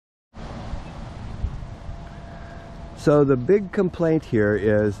So the big complaint here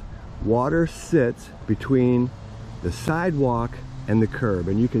is water sits between the sidewalk and the curb,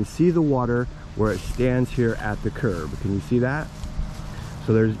 and you can see the water where it stands here at the curb. Can you see that?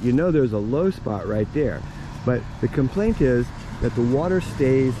 So there's, you know, there's a low spot right there, but the complaint is that the water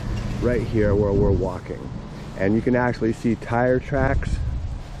stays right here where we're walking, and you can actually see tire tracks.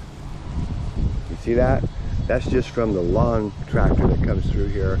 You see that? That's just from the lawn tractor that comes through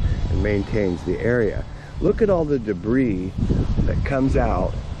here and maintains the area. Look at all the debris that comes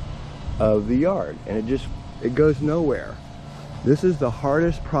out of the yard, and it goes nowhere. This is the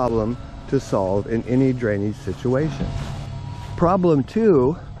hardest problem to solve in any drainage situation. Problem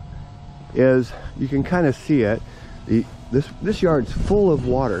two is, you can kind of see it, this yard's full of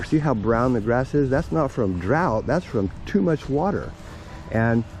water. See how brown the grass is? That's not from drought, that's from too much water.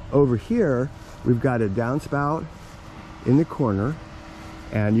 And over here we've got a downspout in the corner,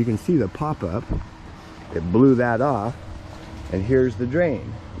 and you can see the pop-up. It blew that off, and here's the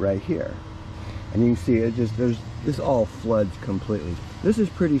drain right here. And you can see it just, this all floods completely. This is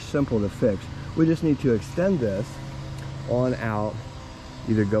pretty simple to fix. We just need to extend this on out,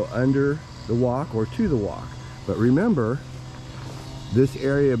 either go under the walk or to the walk. But remember, this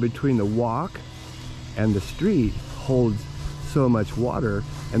area between the walk and the street holds so much water,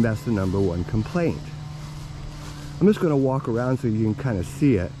 and that's the #1 complaint. I'm just going to walk around so you can kind of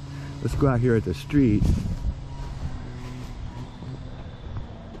see it. Let's go out here at the street.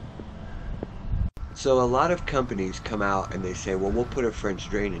 So a lot of companies come out and they say, well, we'll put a French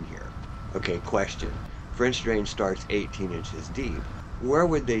drain in here. Okay, question. French drain starts 18 inches deep. Where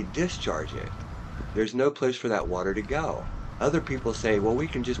would they discharge it? There's no place for that water to go. Other people say, well, we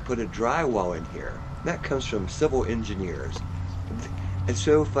can just put a dry well in here. That comes from civil engineers. It's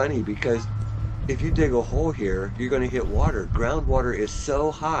so funny because if you dig a hole here, you're going to hit water. Groundwater is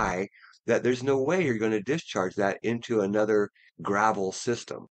so high that there's no way you're going to discharge that into another gravel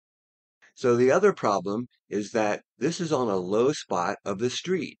system. So the other problem is that this is on a low spot of the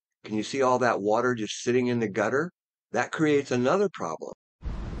street. Can you see all that water just sitting in the gutter? That creates another problem.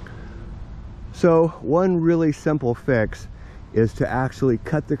 So one really simple fix is to actually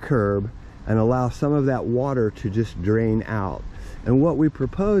cut the curb and allow some of that water to just drain out. And what we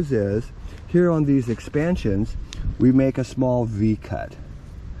propose is, here on these expansions, we make a small V-cut.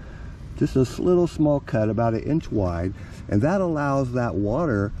 Just a little small cut about 1 inch wide, and that allows that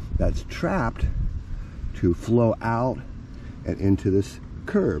water that's trapped to flow out and into this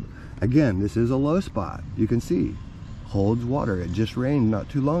curb. Again, this is a low spot. You can see, holds water. It just rained not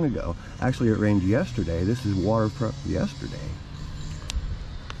too long ago. Actually, it rained yesterday. This is water from yesterday.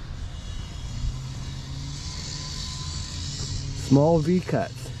 Small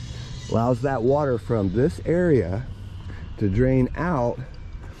V-cuts allows that water from this area to drain out.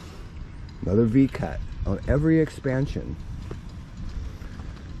 Another V-cut on every expansion.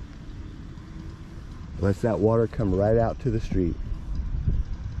 Lets that water come right out to the street.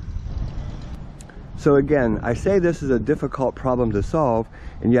 So again, I say this is a difficult problem to solve,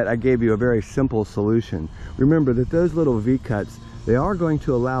 and yet I gave you a very simple solution. Remember that those little V-cuts, they are going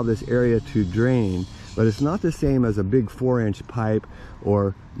to allow this area to drain, but it's not the same as a big 4-inch pipe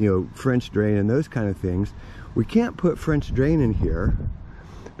or, you know, French drain and those kind of things. We can't put French drain in here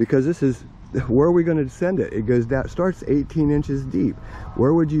because this is, where are we going to send it? It goes down, starts 18 inches deep.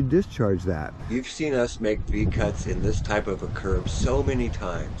 Where would you discharge that? You've seen us make V-cuts in this type of a curb so many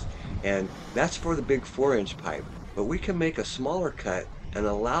times, and that's for the big 4-inch pipe. But we can make a smaller cut and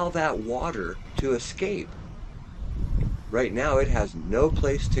allow that water to escape. Right now it has no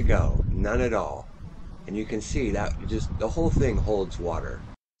place to go, none at all. And you can see that just the whole thing holds water.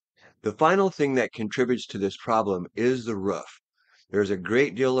 The final thing that contributes to this problem is the roof. There's a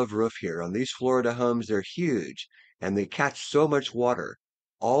great deal of roof here. On these Florida homes, they're huge, and they catch so much water.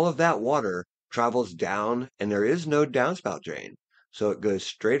 All of that water travels down, and there is no downspout drain. So it goes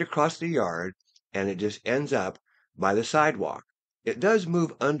straight across the yard, and it just ends up by the sidewalk. It does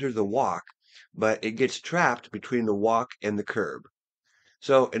move under the walk, but it gets trapped between the walk and the curb.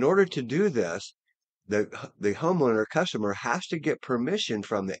 So in order to do this, the homeowner customer has to get permission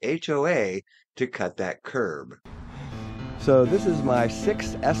from the HOA to cut that curb. So this is my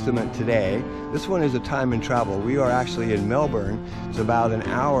 6th estimate today. This one is a time and travel. We are actually in Melbourne. It's about an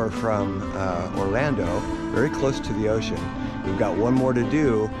hour from Orlando, very close to the ocean. We've got one more to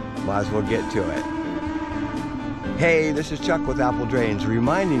do, might as well get to it. Hey, this is Chuck with Apple Drains,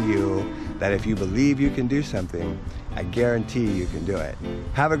 reminding you that if you believe you can do something, I guarantee you can do it.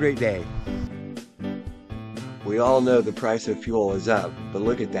 Have a great day. We all know the price of fuel is up, but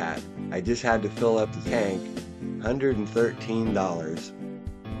look at that. I just had to fill up the tank, $113.